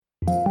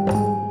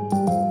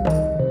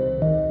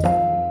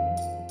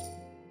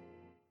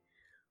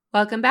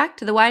Welcome back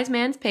to The Wise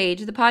Man's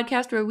Page, the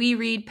podcast where we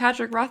read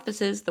Patrick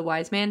Rothfuss's The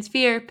Wise Man's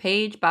Fear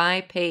page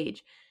by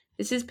page.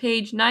 This is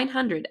page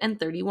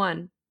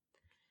 931.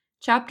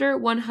 Chapter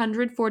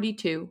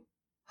 142,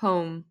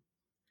 Home.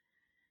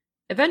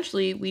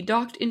 Eventually, we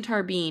docked in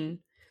Tarbeen,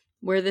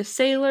 where the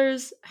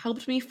sailors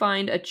helped me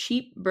find a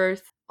cheap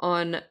berth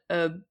on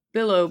a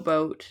billow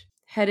boat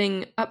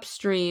heading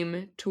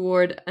upstream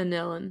toward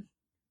Anilin.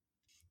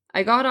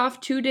 I got off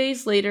 2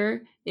 days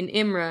later in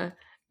Imra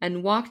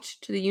and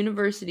walked to the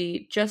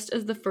university just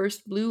as the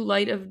first blue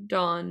light of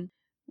dawn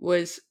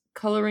was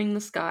coloring the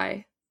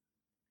sky.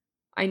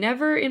 I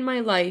never in my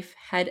life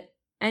had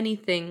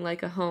anything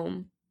like a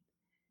home.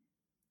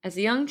 As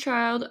a young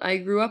child, I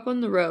grew up on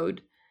the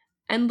road,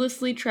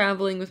 endlessly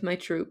traveling with my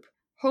troop.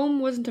 Home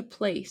wasn't a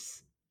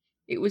place.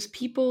 It was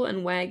people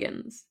and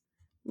wagons.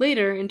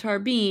 Later, in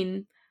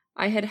Tarbeen,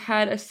 I had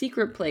had a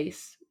secret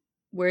place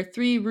where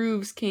 3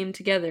 roofs came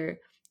together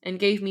and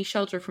gave me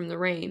shelter from the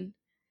rain.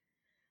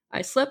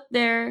 I slept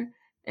there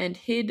and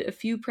hid a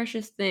few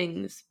precious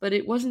things, but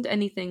it wasn't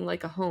anything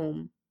like a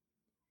home.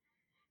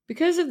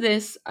 Because of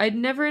this, I'd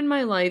never in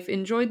my life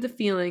enjoyed the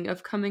feeling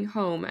of coming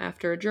home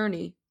after a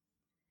journey.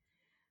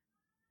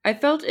 I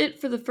felt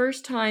it for the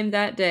first time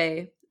that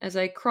day as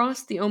I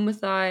crossed the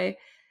Omathai,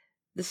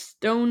 the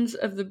stones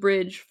of the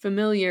bridge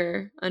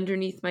familiar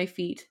underneath my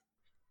feet.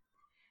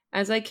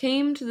 As I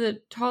came to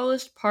the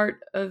tallest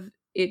part of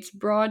its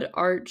broad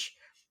arch,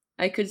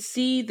 I could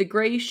see the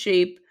gray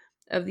shape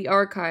of the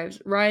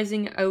archives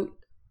rising out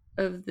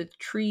of the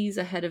trees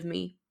ahead of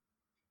me.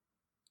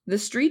 The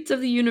streets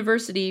of the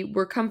university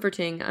were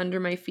comforting under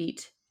my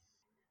feet.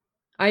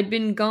 I'd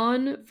been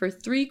gone for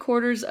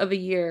 3/4 of a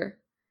year.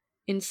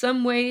 In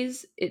some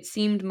ways, it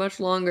seemed much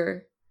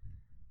longer,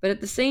 but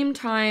at the same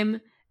time,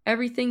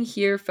 everything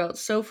here felt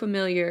so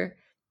familiar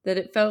that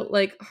it felt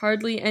like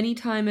hardly any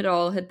time at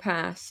all had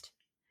passed.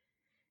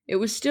 It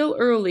was still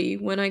early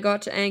when I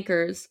got to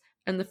Anchor's,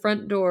 and the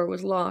front door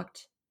was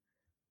locked.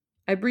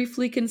 I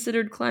briefly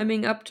considered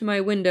climbing up to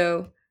my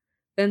window,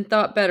 then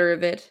thought better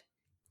of it,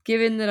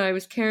 given that I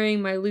was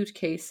carrying my loot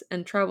case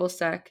and travel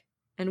sack,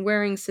 and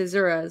wearing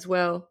caesura as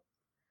well.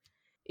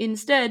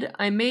 Instead,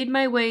 I made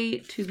my way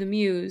to the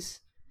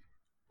Mews,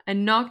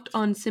 and knocked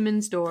on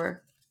Simmons'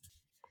 door.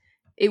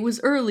 It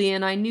was early,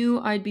 and I knew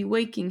I'd be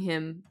waking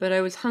him, but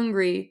I was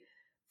hungry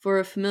for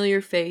a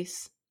familiar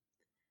face.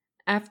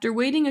 After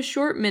waiting a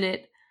short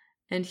minute,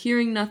 and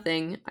hearing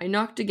nothing, I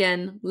knocked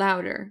again,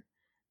 louder,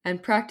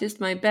 and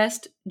practiced my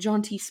best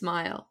jaunty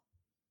smile.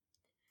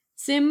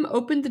 Sim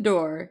opened the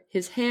door,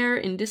 his hair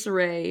in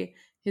disarray,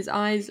 his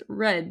eyes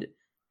red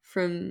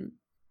from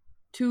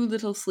too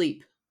little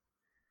sleep.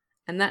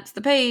 And that's the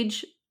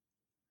page.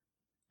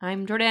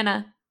 I'm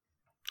Jordana.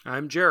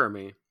 I'm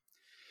Jeremy.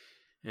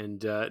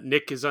 And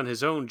Nick is on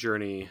his own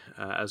journey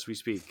as we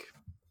speak.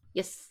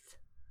 Yes.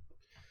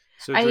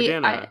 So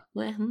Jordana.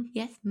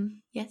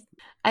 Yes.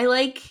 I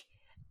like,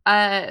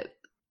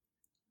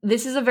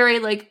 this is a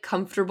very,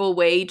 comfortable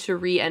way to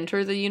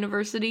re-enter the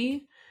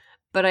university,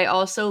 but I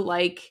also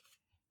like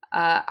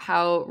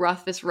how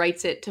Rothfuss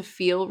writes it to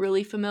feel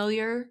really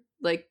familiar,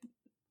 like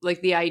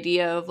the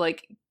idea of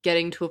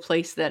getting to a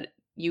place that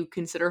you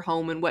consider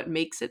home and what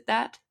makes it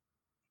that.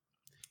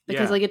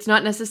 Because it's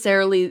not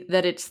necessarily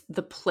that it's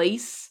the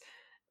place,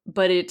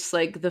 but it's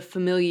the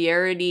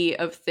familiarity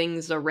of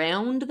things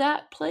around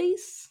that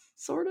place,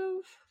 sort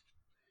of.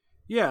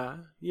 Yeah,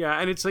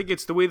 and it's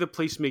it's the way the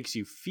place makes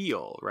you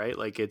feel, right?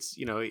 It's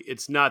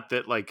it's not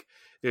that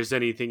there's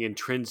anything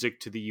intrinsic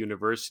to the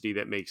university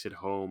that makes it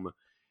home,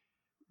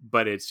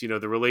 but it's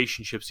the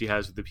relationships he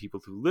has with the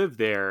people who live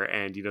there,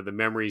 and the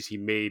memories he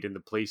made in the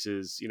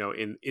places,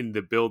 in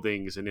the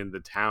buildings and in the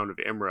town of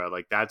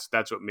Imra.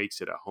 That's what makes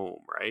it a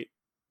home, right?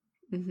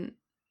 Mm-hmm.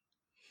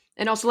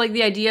 And also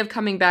the idea of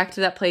coming back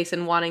to that place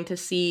and wanting to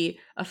see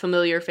a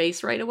familiar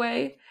face right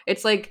away.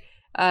 It's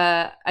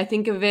I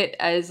think of it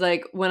as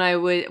when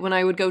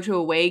I would go to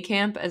away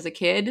camp as a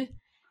kid,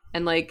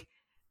 and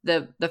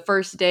the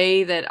first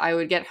day that I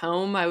would get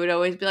home, I would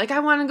always be I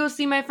want to go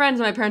see my friends,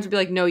 and my parents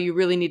would be no, you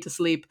really need to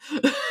sleep.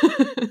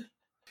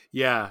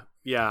 Yeah,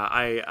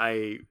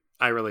 I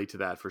relate to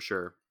that for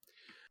sure.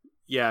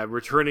 Yeah,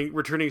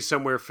 returning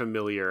somewhere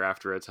familiar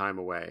after a time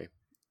away.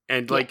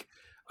 And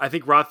I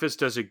think Rothfuss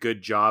does a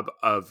good job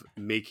of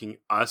making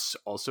us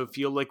also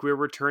feel like we're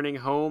returning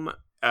home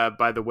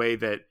by the way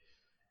that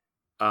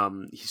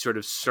he sort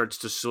of starts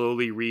to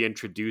slowly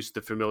reintroduce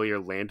the familiar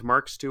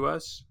landmarks to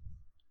us.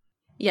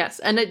 Yes,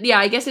 and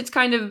I guess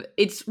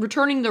it's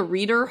returning the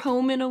reader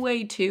home in a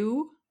way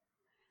too.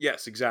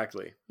 Yes,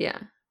 exactly. Yeah.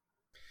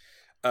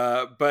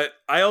 But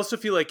I also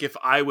feel like if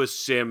I was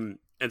Sim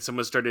and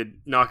someone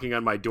started knocking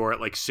on my door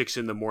at 6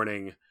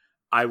 a.m,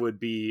 I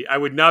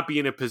would not be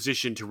in a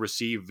position to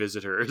receive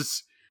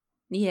visitors.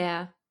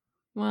 Yeah.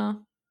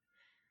 Well,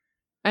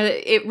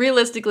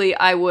 realistically,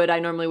 I would. I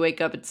normally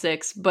wake up at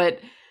 6, but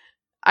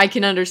I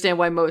can understand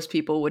why most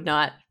people would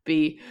not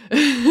be.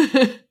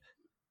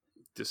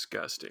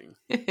 Disgusting.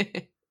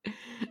 I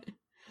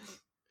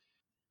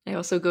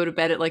also go to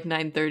bed at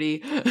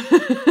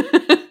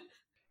 9:30.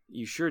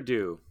 You sure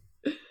do.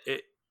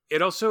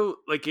 it also,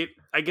 like,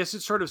 I guess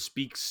it sort of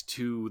speaks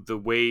to the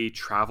way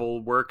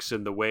travel works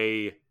and the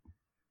way,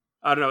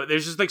 I don't know,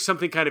 there's just like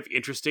something kind of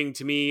interesting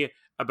to me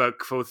about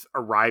Kvothe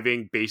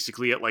arriving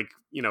basically at, like,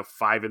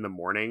 5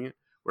 a.m,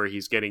 where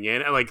he's getting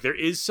in. And like there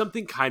is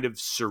something kind of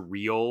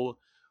surreal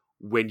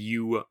when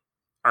you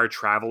are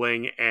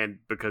traveling, and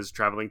because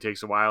traveling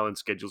takes a while and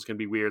schedules can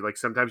be weird, like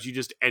sometimes you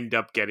just end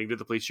up getting to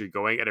the place you're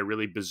going at a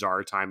really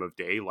bizarre time of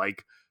day,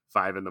 like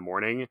 5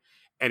 a.m,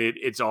 and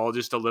it's all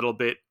just a little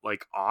bit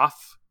like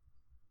off,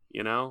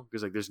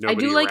 because like there's I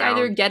nobody do like around.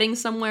 either getting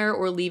somewhere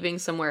or leaving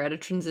somewhere at a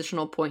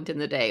transitional point in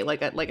the day,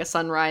 like a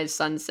sunrise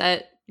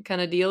sunset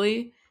kind of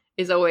dealy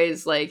is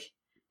always like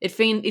it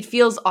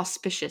feels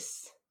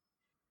auspicious.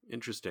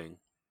 Interesting.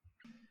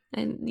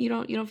 And you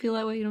don't feel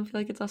that way? You don't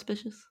feel like it's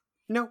auspicious?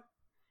 No.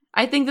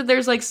 I think that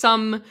there's like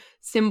some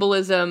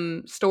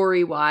symbolism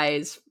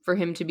story-wise for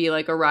him to be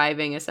like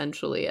arriving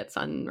essentially at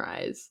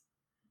sunrise.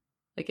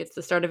 Like it's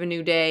the start of a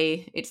new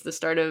day. It's the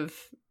start of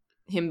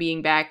him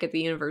being back at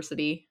the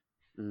university.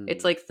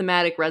 It's like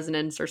thematic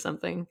resonance or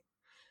something.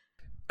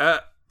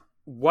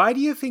 Why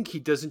do you think he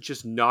doesn't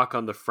just knock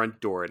on the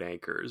front door at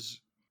Anchor's?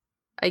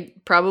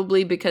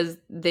 Probably because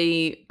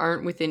they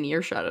aren't within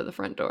earshot of the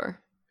front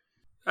door.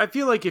 I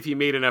feel like if he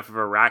made enough of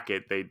a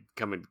racket, they'd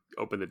come and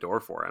open the door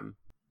for him.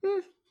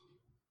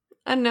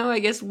 I don't know. I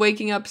guess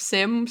waking up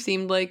Sim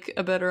seemed like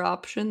a better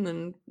option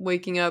than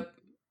waking up,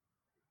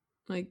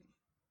 like,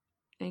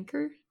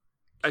 Anchor.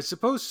 I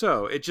suppose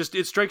so. It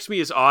strikes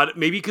me as odd.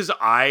 Maybe because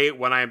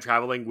when I am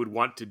traveling, would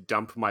want to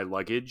dump my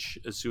luggage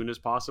as soon as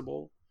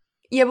possible.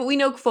 Yeah, but we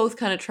know Kvothe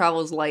kind of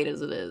travels light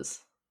as it is.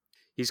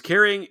 He's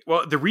carrying...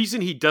 Well, the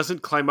reason he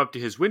doesn't climb up to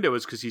his window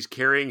is because he's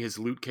carrying his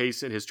loot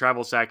case and his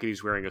travel sack, and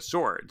he's wearing a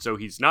sword. So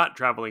he's not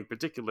traveling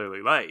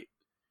particularly light.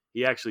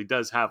 He actually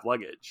does have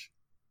luggage.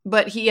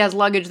 But he has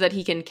luggage that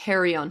he can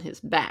carry on his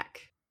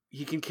back.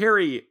 He can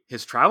carry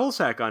his travel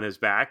sack on his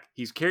back.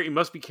 He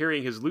must be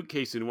carrying his loot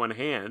case in one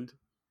hand.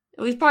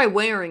 Well, he's probably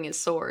wearing his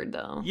sword,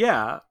 though.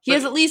 Yeah. He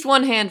has at least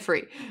one hand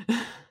free.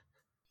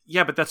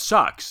 Yeah, but that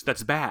sucks.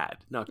 That's bad.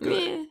 Not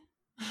good.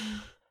 Yeah.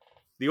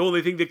 The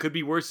only thing that could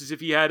be worse is if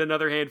he had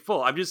another hand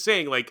full. I'm just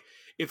saying, like,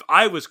 if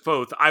I was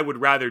Kvothe, I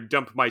would rather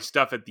dump my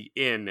stuff at the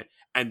inn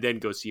and then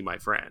go see my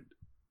friend.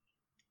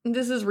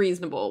 This is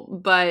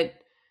reasonable, but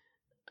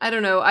I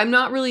don't know. I'm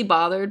not really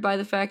bothered by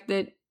the fact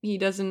that he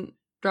doesn't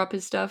drop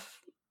his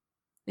stuff.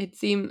 It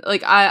seemed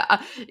like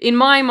I in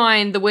my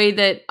mind, the way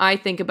that I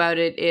think about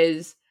it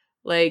is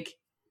like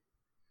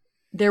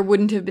there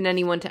wouldn't have been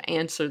anyone to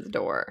answer the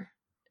door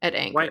at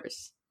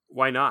Anchor's.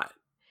 Why not?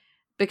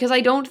 Because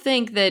I don't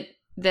think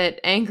that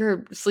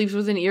Anchor sleeps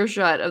within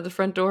earshot of the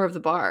front door of the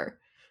bar.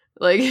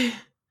 Like,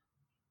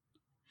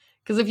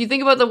 because if you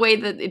think about the way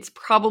that it's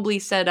probably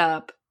set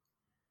up,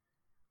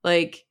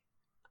 like,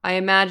 I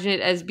imagine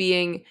it as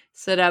being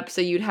set up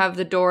so you'd have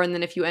the door, and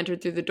then if you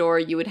entered through the door,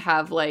 you would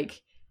have,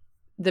 like,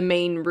 the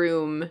main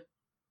room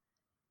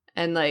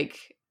and,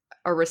 like,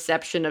 a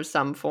reception of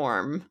some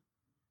form.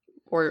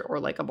 Or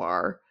like, a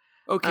bar.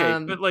 Okay,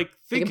 but, like,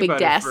 think like a big about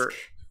desk.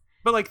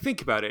 But, like,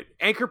 think about it.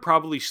 Anchor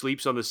probably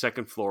sleeps on the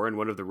second floor in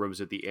one of the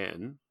rooms at the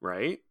inn,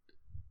 right?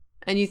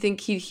 And you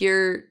think he'd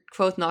hear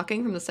Kvothe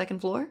knocking from the second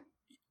floor?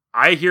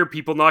 I hear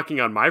people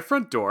knocking on my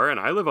front door, and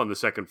I live on the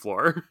second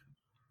floor.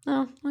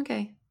 Oh,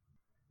 okay.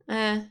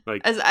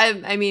 Like,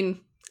 I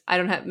mean, I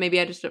don't have. Maybe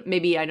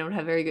I don't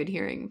have very good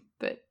hearing,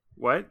 but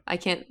what? I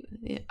can't.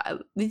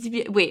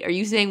 Wait, are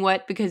you saying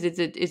what? Because it's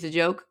a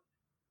joke.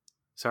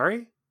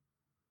 Sorry?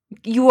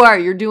 You are.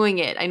 You're doing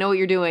it. I know what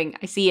you're doing.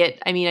 I see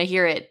it. I mean, I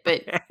hear it.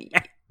 But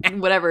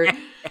whatever.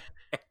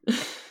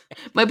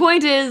 My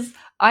point is,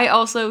 I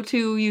also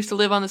too used to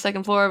live on the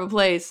second floor of a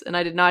place, and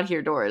I did not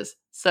hear doors.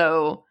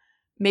 So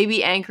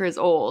maybe Anchor is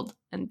old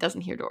and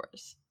doesn't hear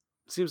doors.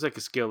 Seems like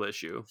a skill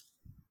issue.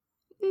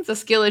 It's a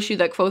skill issue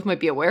that Kvothe might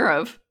be aware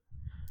of.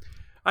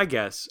 I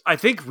guess. I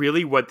think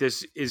really what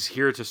this is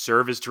here to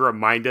serve is to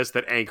remind us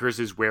that Anchor's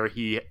is where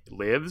he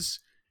lives.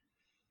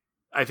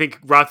 I think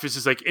Rothfuss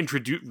is like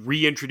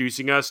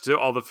reintroducing us to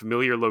all the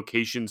familiar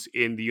locations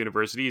in the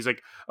university. He's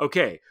like,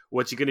 okay,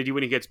 what's he going to do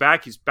when he gets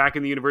back? He's back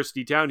in the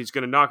university town. He's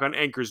going to knock on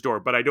Anchor's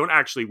door, but I don't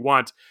actually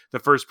want the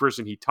first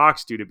person he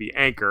talks to be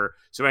Anchor,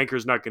 so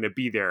Anchor's not going to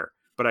be there.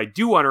 But I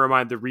do want to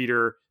remind the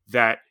reader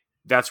that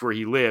that's where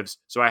he lives,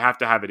 so I have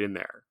to have it in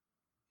there.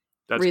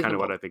 That's kind of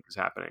what I think is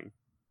happening.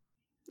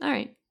 All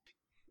right.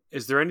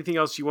 Is there anything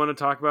else you want to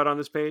talk about on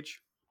this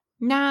page?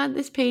 Nah,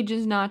 this page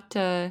is not...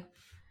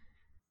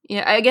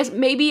 Yeah, I guess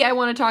maybe I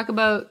want to talk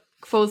about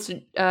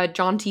Kvothe's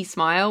jaunty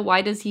smile.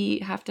 Why does he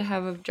have to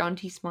have a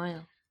jaunty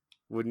smile?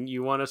 Wouldn't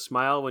you want to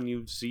smile when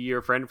you see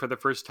your friend for the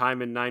first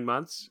time in 9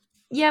 months?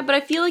 Yeah, but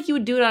I feel like you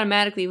would do it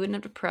automatically. You wouldn't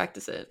have to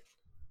practice it.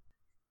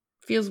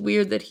 Feels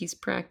weird that he's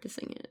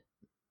practicing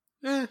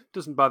it.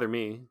 Doesn't bother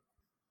me.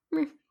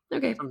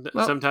 Okay.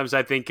 Sometimes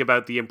I think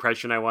about the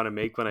impression I want to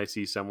make when I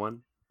see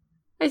someone.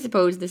 I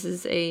suppose this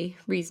is a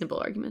reasonable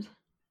argument.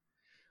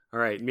 All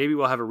right, maybe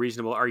we'll have a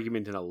reasonable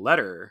argument in a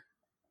letter.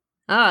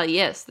 Ah,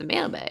 yes, the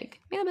mailbag.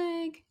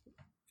 Mailbag.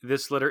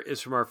 This letter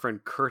is from our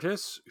friend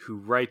Curtis, who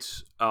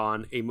writes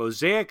on a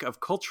mosaic of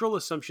cultural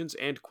assumptions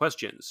and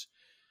questions.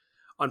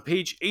 On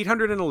page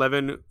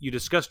 811, you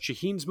discussed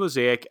Shaheen's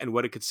mosaic and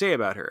what it could say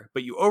about her,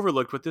 but you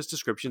overlooked what this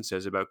description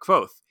says about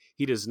Kvothe.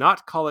 He does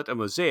not call it a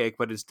mosaic,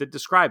 but instead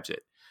describes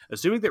it.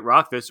 Assuming that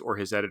Rothfuss, or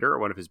his editor, or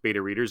one of his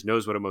beta readers,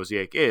 knows what a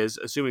mosaic is,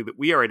 assuming that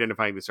we are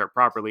identifying this art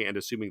properly, and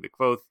assuming that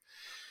Kvothe,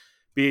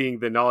 being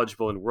the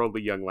knowledgeable and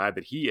worldly young lad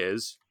that he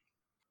is,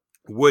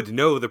 would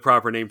know the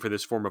proper name for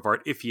this form of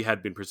art if he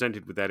had been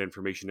presented with that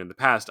information in the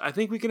past, I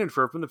think we can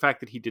infer from the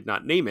fact that he did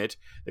not name it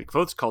that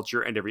Kvothe's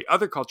culture and every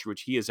other culture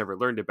which he has ever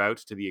learned about,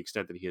 to the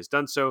extent that he has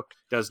done so,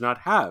 does not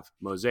have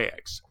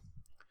mosaics.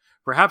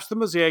 Perhaps the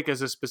mosaic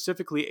is a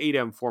specifically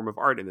Adem form of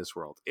art in this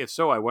world. If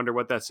so, I wonder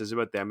what that says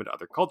about them and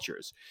other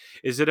cultures.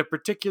 Is it a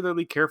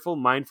particularly careful,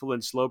 mindful,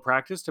 and slow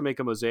practice to make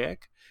a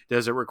mosaic?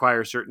 Does it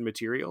require certain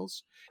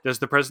materials? Does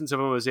the presence of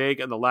a mosaic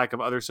and the lack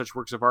of other such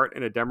works of art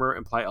in a Demer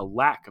imply a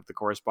lack of the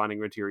corresponding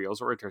materials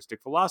or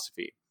artistic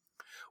philosophy?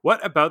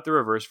 What about the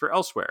reverse for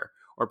elsewhere?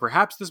 Or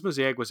perhaps this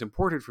mosaic was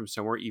imported from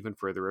somewhere even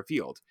further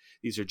afield.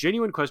 These are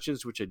genuine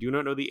questions which I do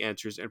not know the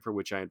answers and for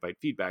which I invite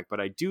feedback, but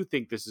I do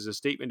think this is a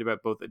statement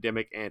about both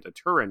Ademic and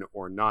Aturan,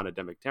 or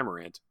non-Ademic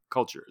Temerant,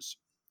 cultures.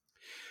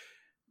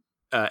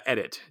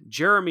 Edit.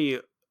 Jeremy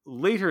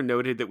later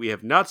noted that we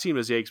have not seen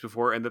mosaics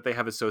before and that they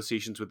have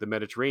associations with the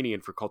Mediterranean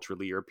for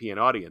culturally European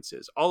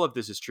audiences. All of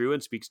this is true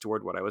and speaks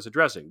toward what I was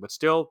addressing, but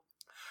still,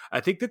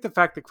 I think that the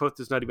fact that Kvothe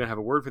does not even have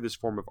a word for this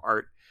form of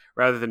art,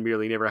 rather than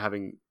merely never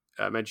having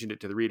mentioned it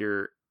to the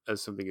reader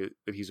as something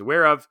that he's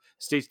aware of,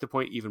 states the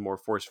point even more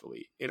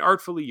forcefully.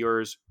 Inartfully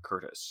yours,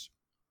 Curtis.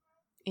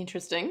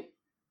 Interesting.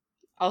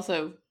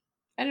 Also,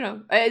 I don't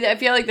know. I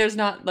feel like there's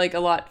not like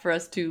a lot for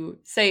us to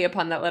say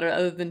upon that letter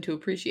other than to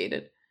appreciate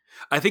it.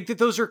 I think that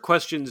those are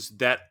questions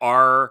that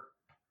are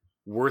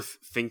worth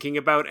thinking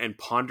about and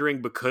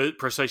pondering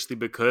precisely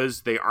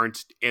because they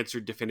aren't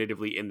answered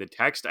definitively in the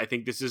text. I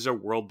think this is a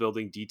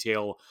world-building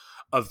detail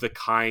of the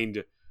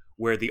kind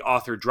where the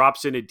author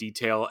drops in a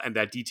detail and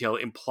that detail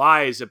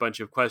implies a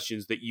bunch of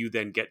questions that you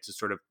then get to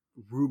sort of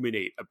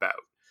ruminate about.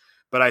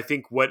 But I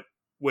think what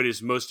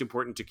is most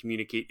important to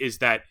communicate is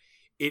that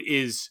it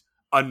is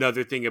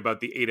another thing about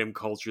the Adem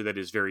culture that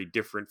is very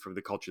different from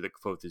the culture that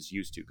Kvothe is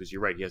used to, because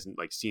you're right, he hasn't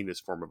like seen this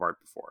form of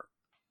art before.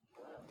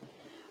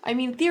 I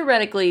mean,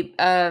 theoretically,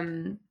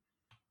 I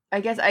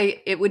guess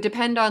it would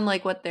depend on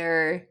like what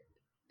their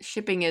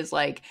shipping is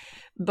like,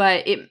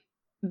 but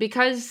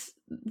because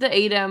the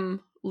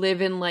Adem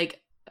live in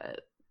like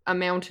a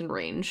mountain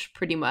range,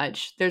 pretty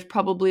much, there's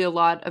probably a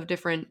lot of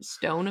different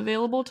stone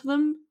available to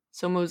them,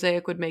 so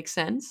mosaic would make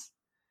sense.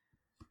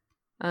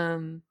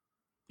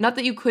 Not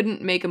that you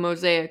couldn't make a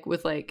mosaic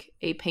with like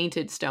a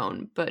painted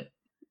stone, but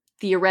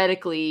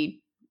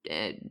theoretically,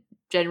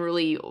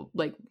 generally,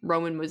 like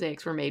Roman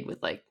mosaics were made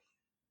with like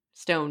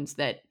stones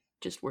that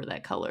just were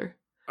that color.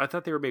 I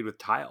thought they were made with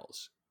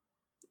tiles.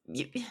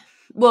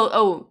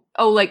 Well,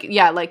 like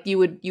yeah, like you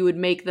would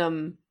make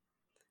them.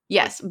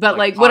 Yes, but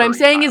like what I'm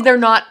saying is they're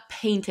not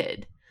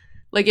painted.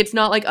 Like it's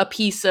not like a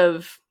piece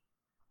of.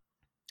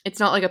 It's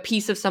not like a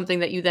piece of something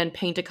that you then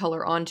paint a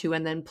color onto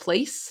and then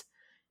place.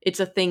 It's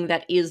a thing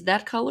that is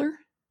that color.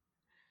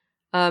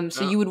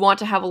 So you would want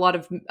to have a lot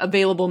of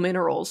available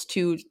minerals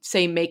to,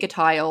 say, make a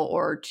tile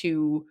or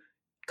to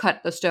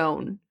cut a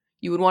stone.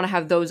 You would want to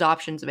have those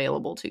options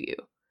available to you.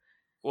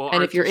 Well,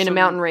 and if you're in a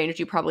mountain range,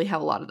 you probably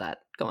have a lot of that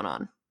going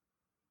on.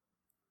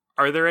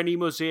 Are there any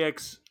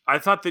mosaics? I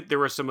thought that there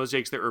were some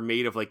mosaics that were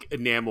made of like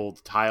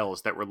enameled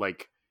tiles that were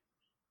like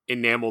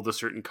enameled a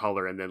certain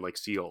color and then like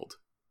sealed.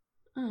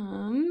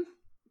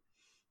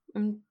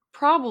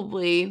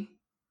 Probably,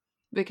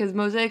 because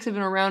mosaics have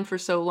been around for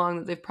so long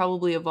that they've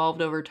probably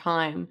evolved over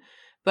time.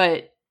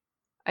 But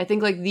I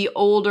think like the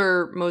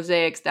older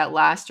mosaics that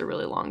last a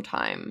really long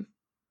time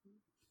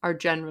are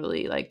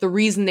generally like the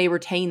reason they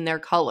retain their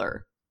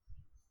color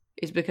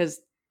is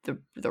because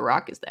the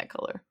rock is that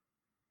color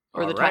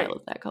or the tile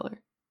is that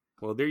color.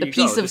 Well, there you go. The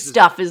piece of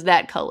stuff is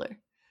that color.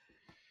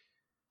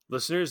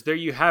 Listeners, there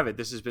you have it.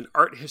 This has been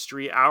Art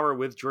History Hour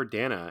with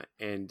Jordana,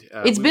 and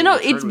it's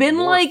been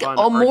like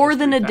more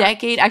than a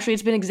decade. Actually,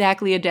 it's been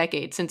exactly a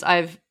decade since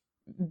I've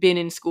been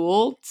in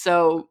school,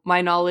 so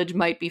my knowledge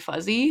might be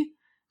fuzzy.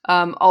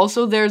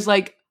 Also, there's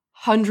like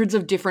hundreds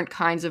of different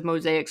kinds of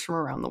mosaics from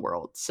around the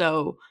world,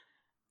 so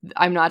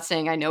I'm not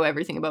saying I know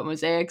everything about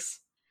mosaics.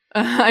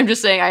 I'm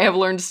just saying I have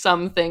learned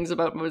some things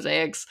about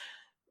mosaics.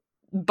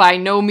 By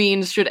no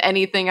means should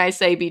anything I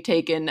say be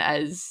taken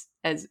as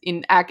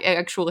in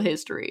actual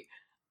history.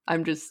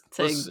 I'm just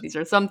saying these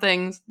are some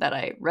things that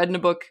I read in a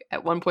book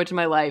at one point in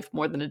my life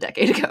more than a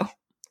decade ago.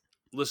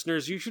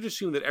 Listeners, you should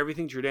assume that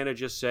everything Jordana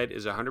just said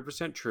is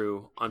 100%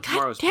 true on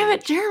tomorrow's page. Damn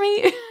it,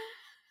 Jeremy!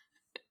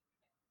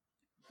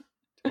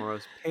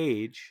 Tomorrow's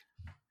page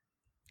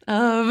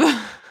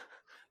of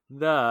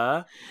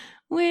the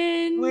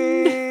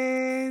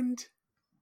wind.